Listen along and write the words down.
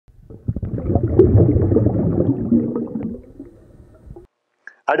Hi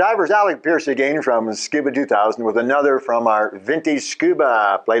divers, Alec Peirce again from Scuba 2000 with another from our Vintage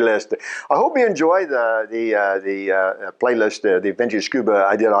Scuba playlist. I hope you enjoy the playlist, the Vintage Scuba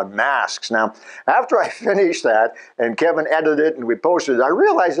I did on masks. Now, after I finished that and Kevin edited it and we posted it, I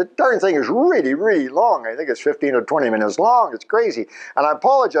realized that darn thing is really, really long. I think it's 15 or 20 minutes long. It's crazy. And I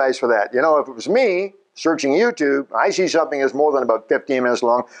apologize for that. You know, if it was me searching YouTube, I see something that's more than about 15 minutes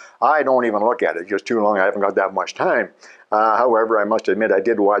long, I don't even look at it. It's just too long. I haven't got that much time. However, I must admit I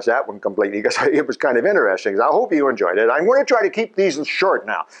did watch that one completely because it was kind of interesting. So I hope you enjoyed it. I'm going to try to keep these short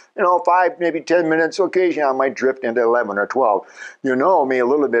now. You know, 5, maybe 10 minutes. Occasionally I might drift into 11 or 12. You know me a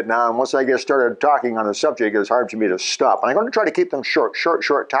little bit now, and once I get started talking on a subject, it's hard for me to stop. And I'm going to try to keep them short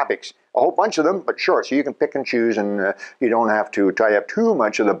topics. A whole bunch of them, but short, so you can pick and choose, and you don't have to tie up too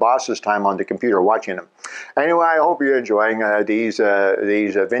much of the boss's time on the computer watching them. Anyway, I hope you're enjoying these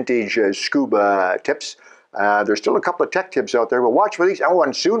vintage scuba tips. There's still a couple of tech tips out there, but watch for these. Oh,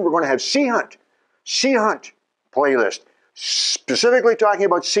 and soon we're going to have Sea Hunt playlist, specifically talking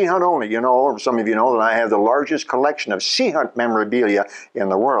about Sea Hunt only. You know, some of you know that I have the largest collection of Sea Hunt memorabilia in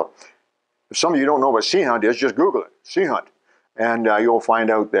the world. If some of you don't know what Sea Hunt is, just Google it, Sea Hunt. And you'll find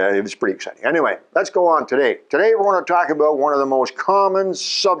out that it's pretty exciting. Anyway, let's go on today. Today we're going to talk about one of the most common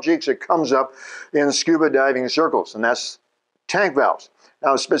subjects that comes up in scuba diving circles, and that's tank valves.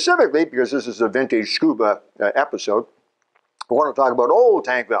 Now specifically, because this is a vintage scuba episode, we want to talk about old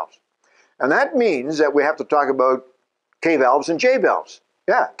tank valves. And that means that we have to talk about K valves and J valves.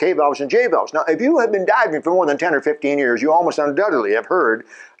 Yeah, K valves and J valves. Now, if you have been diving for more than 10 or 15 years, you almost undoubtedly have heard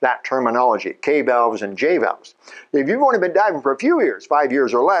that terminology, K valves and J valves. If you've only been diving for a few years, 5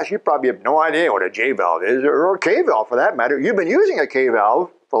 years or less, you probably have no idea what a J valve is, or a K valve for that matter. You've been using a K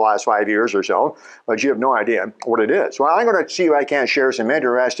valve for the last 5 years or so, but you have no idea what it is. Well, I'm going to see if I can share some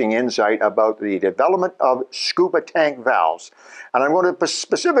interesting insight about the development of scuba tank valves. And I'm going to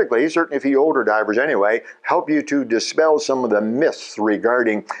specifically, certainly for you older divers anyway, help you to dispel some of the myths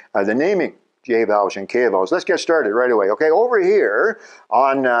regarding the naming J valves and K valves. Let's get started right away. Okay, over here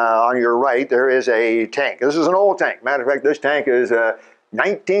on your right, there is a tank. This is an old tank. Matter of fact, this tank is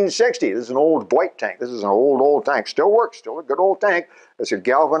 1960. This is an old Voit tank. This is an old tank. Still works, still a good old tank. It's a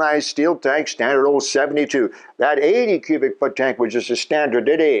galvanized steel tank, standard old 72. That 80 cubic foot tank, which is the standard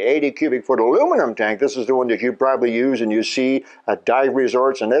today, 80 cubic foot aluminum tank, this is the one that you probably use and you see at dive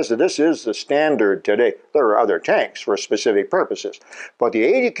resorts, and this is the standard today. There are other tanks for specific purposes, but the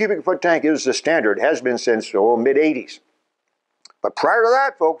 80 cubic foot tank is the standard, has been since the mid-80s. But prior to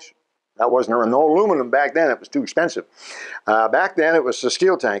that, folks, that wasn't no aluminum back then. It was too expensive. Back then, it was the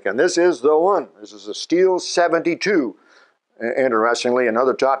steel tank, and this is the one. This is a steel 72. Interestingly,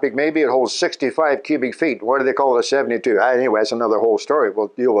 another topic, maybe it holds 65 cubic feet. What do they call it, a 72? Anyway, that's another whole story. We'll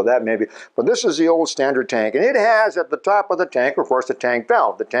deal with that maybe. But this is the old standard tank, and it has at the top of the tank, of course, the tank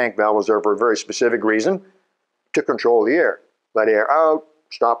valve. The tank valve was there for a very specific reason, to control the air. Let air out,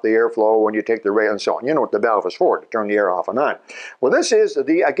 stop the airflow when you take the rail and so on. You know what the valve is for, to turn the air off and on. Well, this is,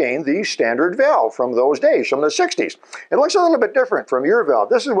 again, the standard valve from those days, from the 60s. It looks a little bit different from your valve.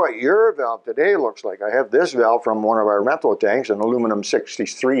 This is what your valve today looks like. I have this valve from one of our rental tanks, an aluminum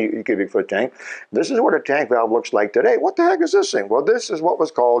 63 cubic foot tank. This is what a tank valve looks like today. What the heck is this thing? Well, this is what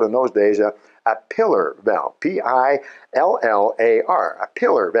was called in those days a pillar valve, Pillar, a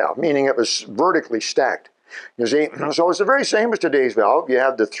pillar valve, meaning it was vertically stacked. You see, so it's the very same as today's valve. You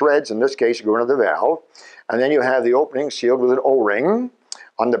have the threads, in this case, go into the valve, and then you have the opening sealed with an O-ring.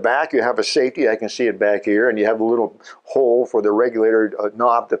 On the back, you have a safety. I can see it back here, and you have a little hole for the regulator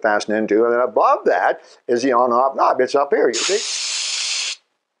knob to fasten into. And then above that is the on-off knob. It's up here, you see.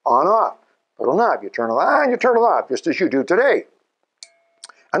 On-off. Little knob. You turn it on, you turn it off, just as you do today.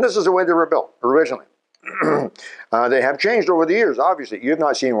 And this is the way they were built originally. They have changed over the years, obviously. You've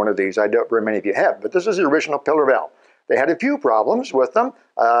not seen one of these. I doubt very many of you have, but this is the original pillar valve. They had a few problems with them.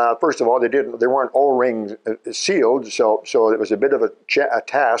 First of all, they weren't O-ring sealed, so it was a bit of a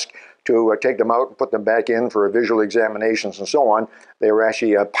task to take them out and put them back in for visual examinations and so on. They were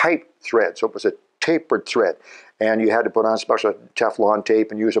actually a pipe thread, so it was a tapered thread. And you had to put on special Teflon tape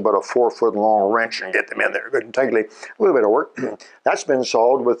and use about a 4-foot long wrench and get them in there good and tightly. A little bit of work. That's been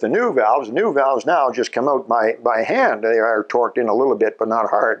solved with the new valves. The new valves now just come out by hand. They are torqued in a little bit, but not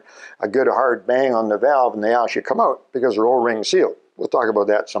hard. A good hard bang on the valve and they actually come out because they're O-ring sealed. We'll talk about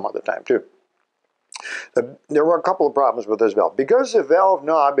that some other time too. There were a couple of problems with this valve. Because the valve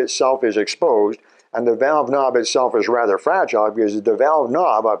knob itself is exposed, and the valve knob itself is rather fragile because the valve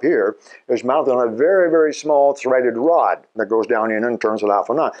knob up here is mounted on a very, very small threaded rod that goes down in and turns it off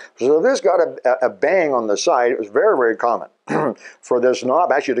and on. So if this got a bang on the side, it was very, very common for this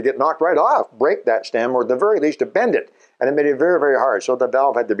knob actually to get knocked right off, break that stem, or at the very least to bend it. And it made it very, very hard. So the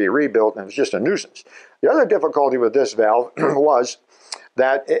valve had to be rebuilt, and it was just a nuisance. The other difficulty with this valve was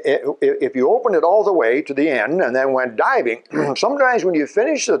that if you opened it all the way to the end and then went diving, sometimes when you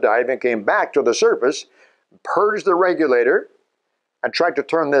finished the dive and came back to the surface, purged the regulator, and tried to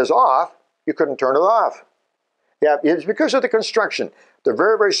turn this off, you couldn't turn it off. Yeah, it's because of the construction. The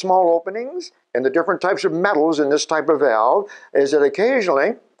very, very small openings and the different types of metals in this type of valve is that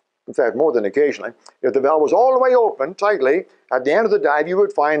occasionally, in fact more than occasionally, if the valve was all the way open tightly, at the end of the dive you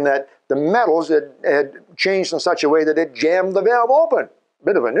would find that the metals had changed in such a way that it jammed the valve open.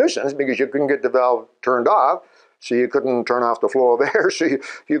 Bit of a nuisance because you couldn't get the valve turned off, so you couldn't turn off the flow of air, so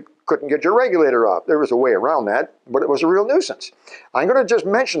you couldn't get your regulator off. There was a way around that, but it was a real nuisance. I'm going to just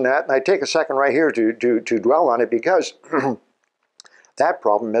mention that, and I take a second right here to dwell on it because that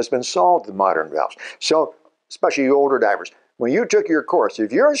problem has been solved with modern valves. So, especially you older divers, when you took your course,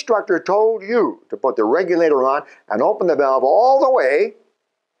 if your instructor told you to put the regulator on and open the valve all the way,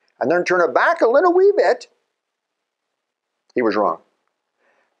 and then turn it back a little wee bit, he was wrong.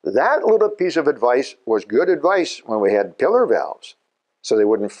 That little piece of advice was good advice when we had pillar valves, so they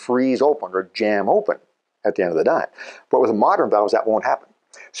wouldn't freeze open or jam open at the end of the dive. But with modern valves, that won't happen.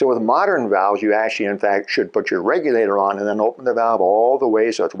 So with modern valves, you actually, in fact, should put your regulator on and then open the valve all the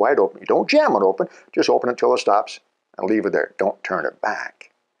way so it's wide open. You don't jam it open, just open it until it stops and leave it there. Don't turn it back.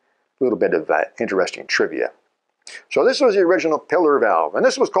 A little bit of interesting trivia. So this was the original pillar valve, and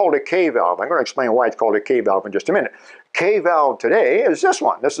this was called a K valve. I'm going to explain why it's called a K valve in just a minute. K valve today is this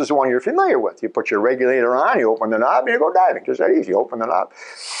one. This is the one you're familiar with. You put your regulator on, you open the knob, and you go diving. Just that easy. You open the knob,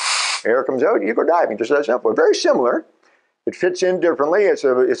 air comes out, you go diving. Just that simple. Very similar. It fits in differently. It's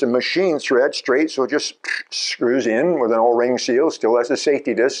a machine thread straight, so it just screws in with an O-ring seal. Still has a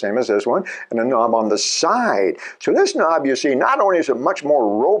safety disc, same as this one, and a knob on the side. So this knob, you see, not only is it much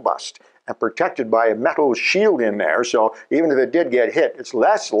more robust and protected by a metal shield in there, so even if it did get hit, it's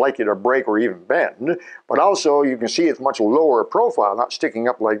less likely to break or even bend, but also you can see it's much lower profile, not sticking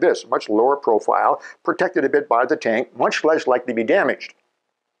up like this, much lower profile, protected a bit by the tank, much less likely to be damaged.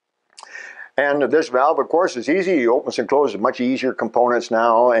 And this valve, of course, is easy. You open and close much easier components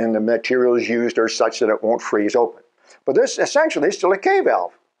now, and the materials used are such that it won't freeze open. But this essentially is still a K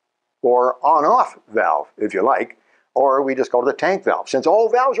valve, or on-off valve, if you like, or we just call it a tank valve. Since all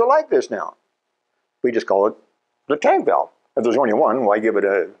valves are like this now, we just call it the tank valve. If there's only one, why give it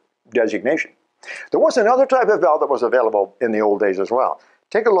a designation? There was another type of valve that was available in the old days as well.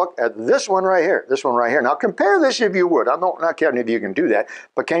 Take a look at this one right here, this one right here. Now compare this if you would. I'm not caring if you can do that,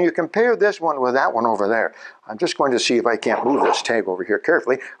 but can you compare this one with that one over there? I'm just going to see if I can't move this tank over here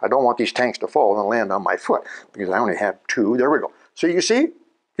carefully. I don't want these tanks to fall and land on my foot because I only have two. There we go. So you see?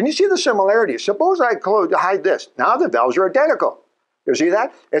 Can you see the similarities? Suppose I hide this. Now the valves are identical. You see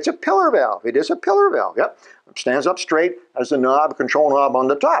that? It's a pillar valve. It is a pillar valve. Yep. It stands up straight, has the knob, control knob on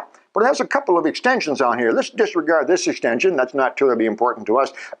the top. But it has a couple of extensions on here. Let's disregard this extension. That's not terribly important to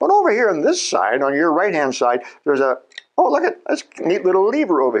us. But over here on this side, on your right-hand side, there's a, oh, look at this neat little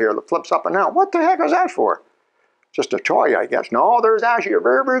lever over here that flips up and down. What the heck is that for? Just a toy, I guess. No, there's actually a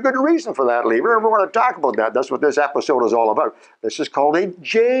very, very good reason for that lever. We want to talk about that. That's what this episode is all about. This is called a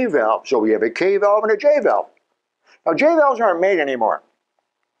J valve. So we have a K valve and a J valve. Now, J valves aren't made anymore.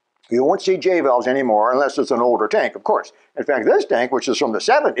 You won't see J valves anymore unless it's an older tank, of course. In fact, this tank, which is from the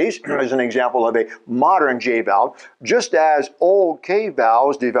 70s, is an example of a modern J valve. Just as old K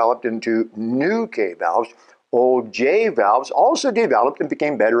valves developed into new K valves, old J valves also developed and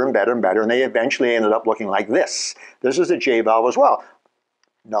became better and better and better, and they eventually ended up looking like this. This is a J valve as well.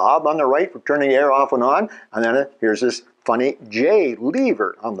 Knob on the right for turning the air off and on, and then here's this funny J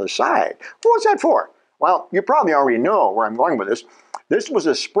lever on the side. What's that for? Well, you probably already know where I'm going with this. This was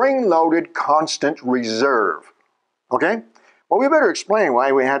a spring-loaded constant reserve. Okay? Well, we better explain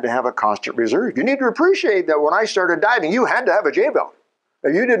why we had to have a constant reserve. You need to appreciate that when I started diving, you had to have a J valve.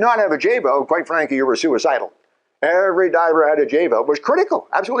 If you did not have a J valve, quite frankly, you were suicidal. Every diver had a J valve. It was critical,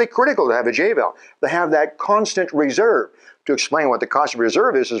 absolutely critical to have a J valve, to have that constant reserve. To explain what the constant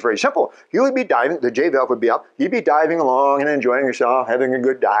reserve is very simple. You would be diving, the J valve would be up, you'd be diving along and enjoying yourself, having a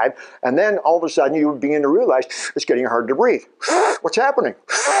good dive, and then all of a sudden you would begin to realize it's getting hard to breathe. What's happening?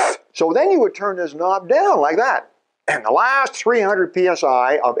 So then you would turn this knob down like that, and the last 300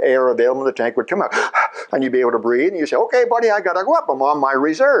 psi of air available in the tank would come out, and you'd be able to breathe, and you say, okay, buddy, I gotta go up, I'm on my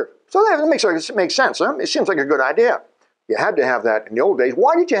reserve. So that makes sense, huh? It seems like a good idea. You had to have that in the old days.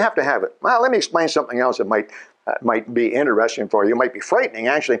 Why did you have to have it? Well, let me explain something else that might be interesting for you. It might be frightening,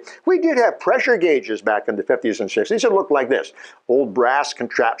 actually. We did have pressure gauges back in the 50s and 60s. It looked like this. Old brass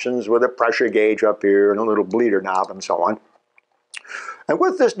contraptions with a pressure gauge up here and a little bleeder knob and so on. And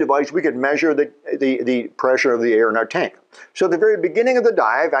with this device, we could measure the pressure of the air in our tank. So at the very beginning of the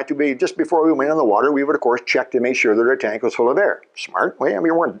dive, actually just before we went in the water, we would of course check to make sure that our tank was full of air. Smart. Well, I mean,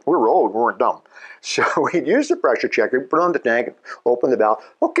 we were old, we weren't dumb. So we'd use the pressure checker, put it on the tank, open the valve.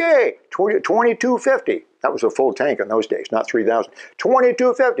 Okay, 2250. That was a full tank in those days, not 3,000.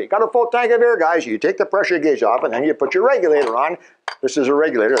 2250. Got a full tank of air, guys. You take the pressure gauge off, and then you put your regulator on. This is a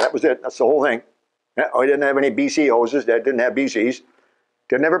regulator. That was it. That's the whole thing. We didn't have any BC hoses. That didn't have BCs.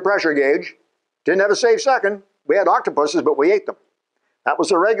 Didn't have a pressure gauge. Didn't have a safe second. We had octopuses, but we ate them. That was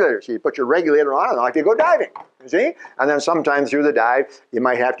the regulator. So you put your regulator on and off you go diving. You see? And then sometimes through the dive, you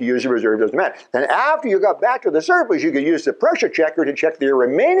might have to use the reserve, doesn't matter. Then after you got back to the surface, you could use the pressure checker to check the air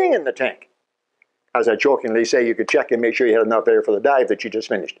remaining in the tank. As I jokingly say, you could check and make sure you had enough air for the dive that you just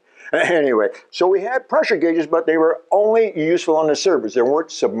finished. Anyway, so we had pressure gauges, but they were only useful on the surface. There weren't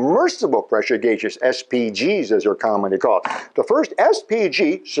submersible pressure gauges, SPGs as they're commonly called. The first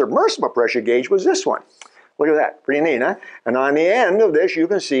SPG, submersible pressure gauge, was this one. Look at that, pretty neat, huh? And on the end of this, you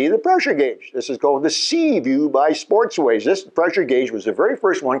can see the pressure gauge. This is called the SeaView by Sportsways. This pressure gauge was the very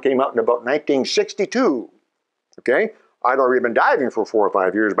first one, came out in about 1962. Okay? I'd already been diving for 4 or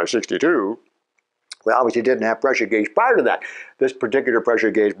 5 years by 62. We obviously didn't have pressure gauge prior to that. This particular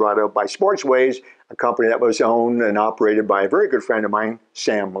pressure gauge brought out by Sportsways, a company that was owned and operated by a very good friend of mine,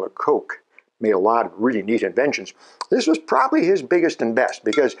 Sam Lecocq. Made a lot of really neat inventions. This was probably his biggest and best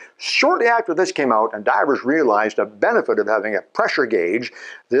because shortly after this came out and divers realized the benefit of having a pressure gauge,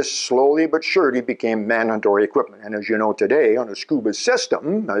 this slowly but surely became mandatory equipment. And as you know today, on a scuba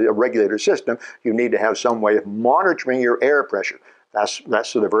system, a regulator system, you need to have some way of monitoring your air pressure. That's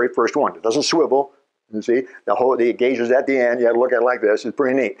the very first one. It doesn't swivel. You see, the gauge is at the end. You have to look at it like this. It's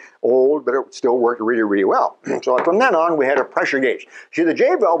pretty neat. Old, but it still worked really, really well. So from then on, we had a pressure gauge. See, the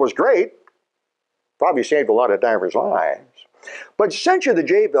J valve was great. Probably saved a lot of divers' lives. But essentially, the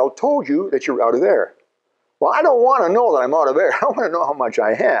J valve told you that you're out of air. Well, I don't want to know that I'm out of air. I want to know how much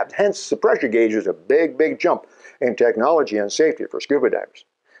I have. Hence, the pressure gauge is a big, big jump in technology and safety for scuba divers.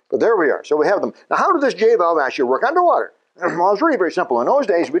 But there we are. So we have them. Now, how did this J valve actually work underwater? Well, it's really very simple. In those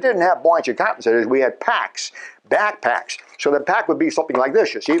days, we didn't have buoyancy compensators. We had packs, backpacks. So the pack would be something like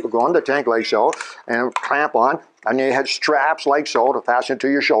this. You see, it would go on the tank like so and clamp on. And you had straps like so to fasten to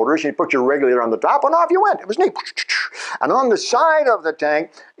your shoulders. You put your regulator on the top and off you went. It was neat. And on the side of the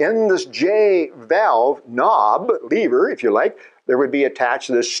tank, in this J valve knob, lever, if you like, there would be attached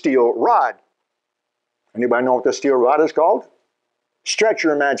this steel rod. Anybody know what the steel rod is called? Stretch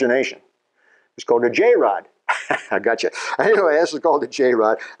your imagination. It's called a J rod. I got you. Anyway, this is called the J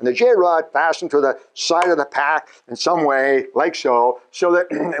rod. And the J rod fastened to the side of the pack in some way, like so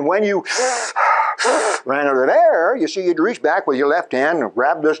that when you ran out of air, you see, you'd reach back with your left hand and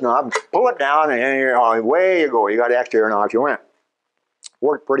grab this knob, and pull it down, and away you go. You got extra air, and off you went.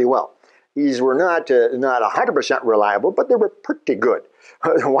 Worked pretty well. These were not 100% reliable, but they were pretty good.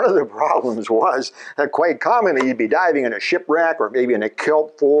 One of the problems was that quite commonly you'd be diving in a shipwreck or maybe in a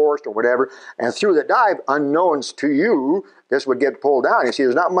kelp forest or whatever, and through the dive, unknowns to you, this would get pulled down. You see,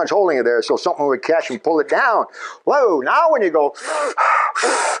 there's not much holding it there, so something would catch and pull it down. Whoa, now when you go,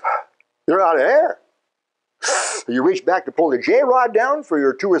 you're out of air. You reach back to pull the J-rod down for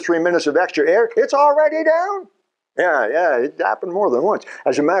your 2 or 3 minutes of extra air, it's already down. Yeah, it happened more than once.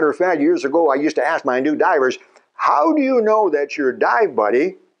 As a matter of fact, years ago, I used to ask my new divers, how do you know that your dive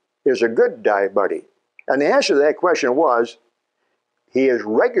buddy is a good dive buddy? And the answer to that question was, he is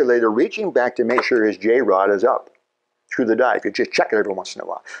regularly reaching back to make sure his J-rod is up through the dive. You just check it every once in a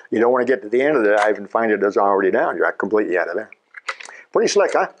while. You don't want to get to the end of the dive and find it is already down. You're completely out of there. Pretty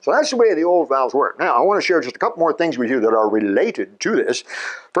slick, huh? So that's the way the old valves work. Now, I want to share just a couple more things with you that are related to this.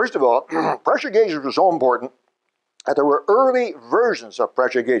 First of all, pressure gauges were so important that there were early versions of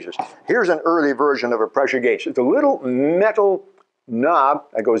pressure gauges. Here's an early version of a pressure gauge. It's a little metal knob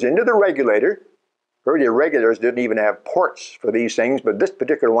that goes into the regulator. Earlier regulators didn't even have ports for these things, but this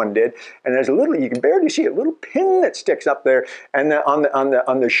particular one did. And there's a little, you can barely see a little pin that sticks up there. And on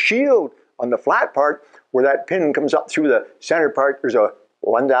the shield, on the flat part, where that pin comes up through the center part, there's a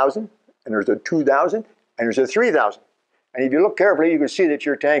 1,000, and there's a 2,000, and there's a 3,000. And if you look carefully, you can see that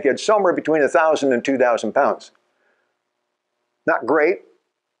your tank had somewhere between 1,000 and 2,000 pounds. Not great,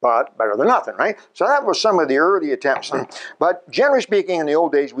 but better than nothing, right? So that was some of the early attempts. But generally speaking, in the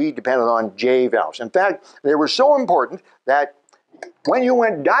old days, we depended on J valves. In fact, they were so important that when you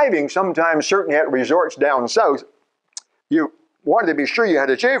went diving, sometimes certainly at resorts down south, you wanted to be sure you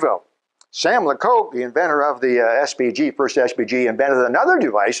had a J valve. Sam Lecocq, the inventor of the SPG, first SPG, invented another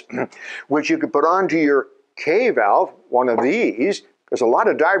device which you could put onto your K valve, one of these, because a lot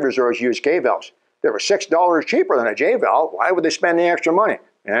of dive resorts use K valves. They were $6 cheaper than a J valve. Why would they spend the extra money?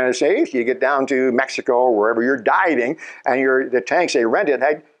 And say, if you get down to Mexico or wherever you're diving and the tanks they rented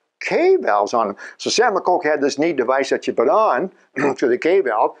had K valves on them. So Sam Lecocq had this neat device that you put on to the K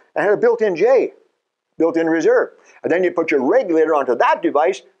valve and had a built-in J, built-in reserve. And then you put your regulator onto that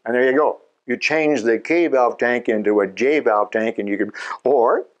device, and there you go. You change the K valve tank into a J valve tank, and you could,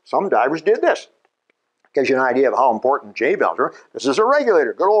 or some divers did this. Gives you an idea of how important J valves are. This is a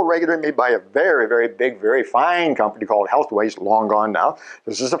regulator, good old regulator made by a very, very big, very fine company called Healthways, long gone now.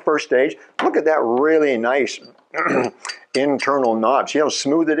 This is the first stage. Look at that really nice internal knob. See how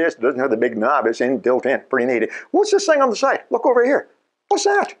smooth it is? It doesn't have the big knob. It's built in. Pretty neat. What's this thing on the side? Look over here. What's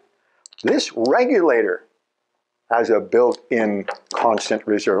that? This regulator has a built-in constant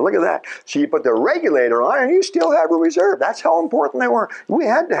reserve. Look at that. So you put the regulator on and you still have a reserve. That's how important they were. We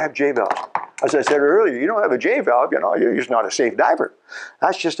had to have J valves. As I said earlier, you don't have a J valve, you're just not a safe diver.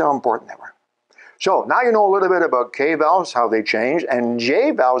 That's just how important they were. So now you know a little bit about K valves, how they changed, and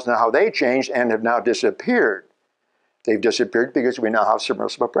J valves now how they changed and have now disappeared. They've disappeared because we now have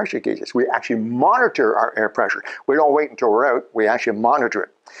submersible pressure gauges. We actually monitor our air pressure. We don't wait until we're out, we actually monitor it.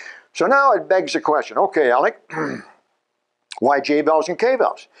 So now it begs the question, okay, Alec, why J valves and K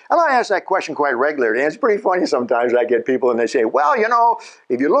valves? And I ask that question quite regularly, and it's pretty funny sometimes. I get people and they say, well,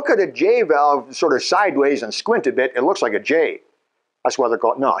 if you look at a J valve sort of sideways and squint a bit, it looks like a J. That's why they're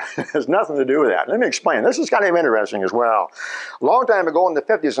called, no, it has nothing to do with that. Let me explain. This is kind of interesting as well. A long time ago in the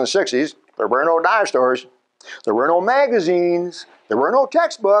 50s and 60s, there were no dive stores. There were no magazines. There were no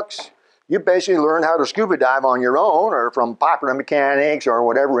textbooks. You basically learned how to scuba dive on your own or from popular mechanics or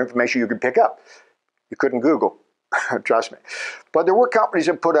whatever information you could pick up. You couldn't Google. Trust me. But there were companies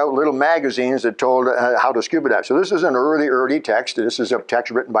that put out little magazines that told how to scuba dive. So this is an early text. This is a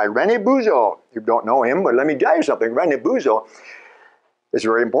text written by René Bouzeau. You don't know him, but let me tell you something. René Bouzeau is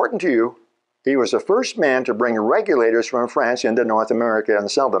very important to you. He was the first man to bring regulators from France into North America and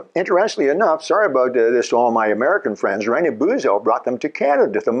sell them. Interestingly enough, sorry about this to all my American friends, René Bouzeau brought them to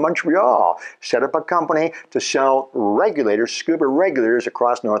Canada, to Montreal, set up a company to sell regulators, scuba regulators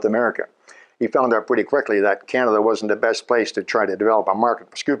across North America. He found out pretty quickly that Canada wasn't the best place to try to develop a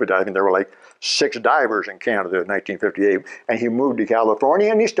market for scuba diving. There were like 6 divers in Canada in 1958. And he moved to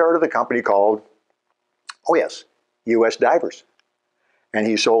California and he started a company called, oh yes, U.S. Divers. And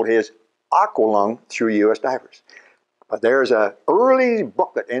he sold his aqua-lung through U.S. Divers. But there's an early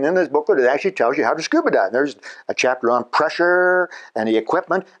booklet, and in this booklet it actually tells you how to scuba dive. There's a chapter on pressure and the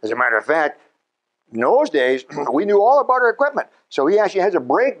equipment. As a matter of fact, in those days, we knew all about our equipment. So he actually has a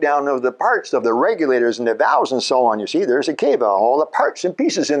breakdown of the parts of the regulators and the valves and so on. You see, there's a K valve, all the parts and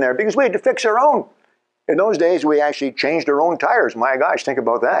pieces in there because we had to fix our own. In those days, we actually changed our own tires. My gosh, think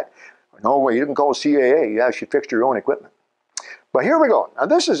about that. No way, you didn't call CAA. You actually fixed your own equipment. But here we go. Now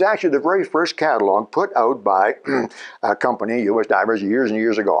this is actually the very first catalog put out by a company, U.S. Divers, years and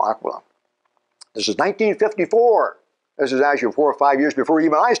years ago, aqua-lung. This is 1954. This is actually 4 or 5 years before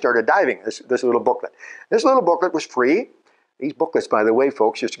even I started diving, this little booklet. This little booklet was free. These booklets, by the way,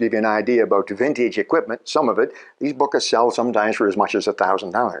 folks, just to give you an idea about vintage equipment, some of it, these booklets sell sometimes for as much as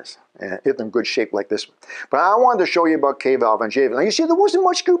 $1,000. If they're in good shape like this one. But I wanted to show you about K-valve and J-valve. Now you see, there wasn't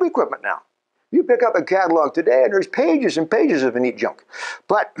much scuba equipment now. You pick up a catalog today and there's pages and pages of neat junk.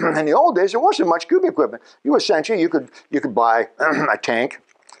 But in the old days, there wasn't much scuba equipment. You essentially, you could buy a tank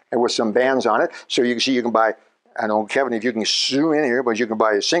and with some bands on it. So you can see you can buy, I don't know, Kevin, if you can zoom in here, but you can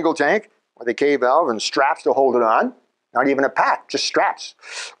buy a single tank with a K-valve and straps to hold it on. Not even a pack, just straps.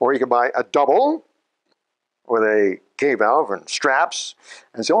 Or you could buy a double with a K-valve and straps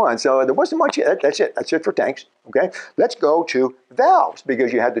and so on. So there wasn't much. That's it. That's it for tanks. Okay. Let's go to valves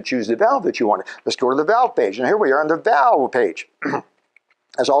because you had to choose the valve that you wanted. Let's go to the valve page. And here we are on the valve page.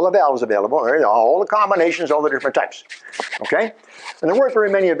 There's all the valves available. All the combinations, all the different types. Okay. And there weren't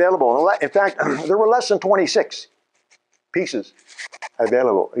very many available. In fact, there were less than 26 pieces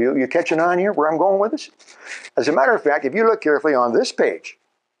available. You catching on here where I'm going with this? As a matter of fact, if you look carefully on this page,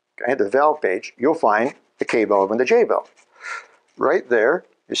 okay, the valve page, you'll find the K valve and the J valve. Right there.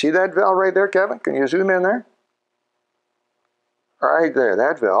 You see that valve right there, Kevin? Can you zoom in there? Right there,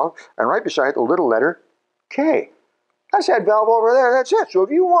 that valve. And right beside the little letter K. That's that valve over there. That's it. So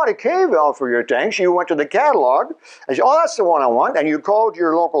if you want a K valve for your tanks, you went to the catalog and said, oh, that's the one I want. And you called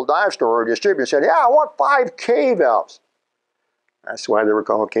your local dive store or distributor and said, yeah, I want 5 K valves. That's why they were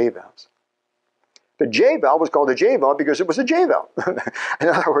called K valves. The J valve was called a J valve because it was a J valve. In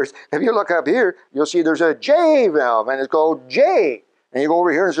other words, if you look up here, you'll see there's a J valve and it's called J. And you go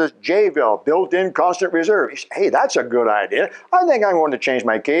over here and it says J valve, built-in constant reserve. You say, hey, that's a good idea. I think I'm going to change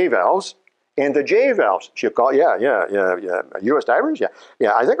my K valves And the J valves, she'll call, yeah, U.S. divers,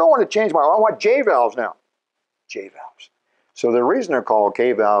 yeah. I think I want to change I want J valves now. J valves. So the reason they're called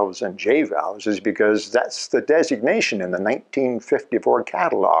K valves and J valves is because that's the designation in the 1954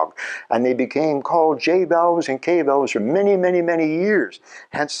 catalog. And they became called J valves and K valves for many, many, many years.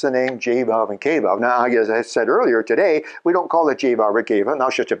 Hence the name J valve and K valve. Now, as I said earlier today, we don't call it J valve or K valve. Now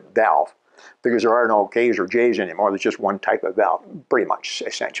it's just a valve, because there are no Ks or Js anymore. There's just one type of valve, pretty much,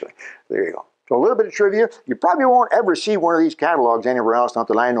 essentially. There you go. So a little bit of trivia. You probably won't ever see one of these catalogs anywhere else, not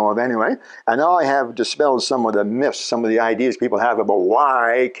that I know of anyway. And now I have dispelled some of the myths, some of the ideas people have about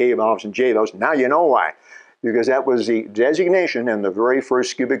why K valves and J valves. Now you know why. Because that was the designation in the very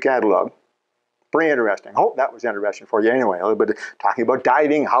first scuba catalog. Pretty interesting. Hope that was interesting for you anyway. A little bit of talking about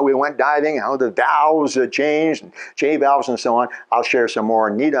diving, how we went diving, how the valves changed, and J valves and so on. I'll share some more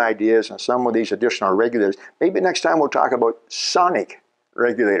neat ideas and some of these additional regulators. Maybe next time we'll talk about sonic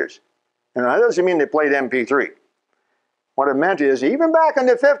regulators. And that doesn't mean they played MP3. What it meant is, even back in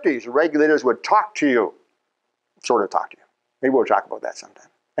the 50s, regulators would talk to you. Sort of talk to you. Maybe we'll talk about that sometime.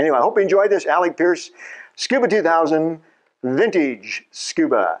 Anyway, I hope you enjoyed this. Alec Peirce, Scuba 2000, Vintage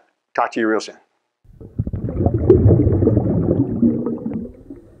Scuba. Talk to you real soon.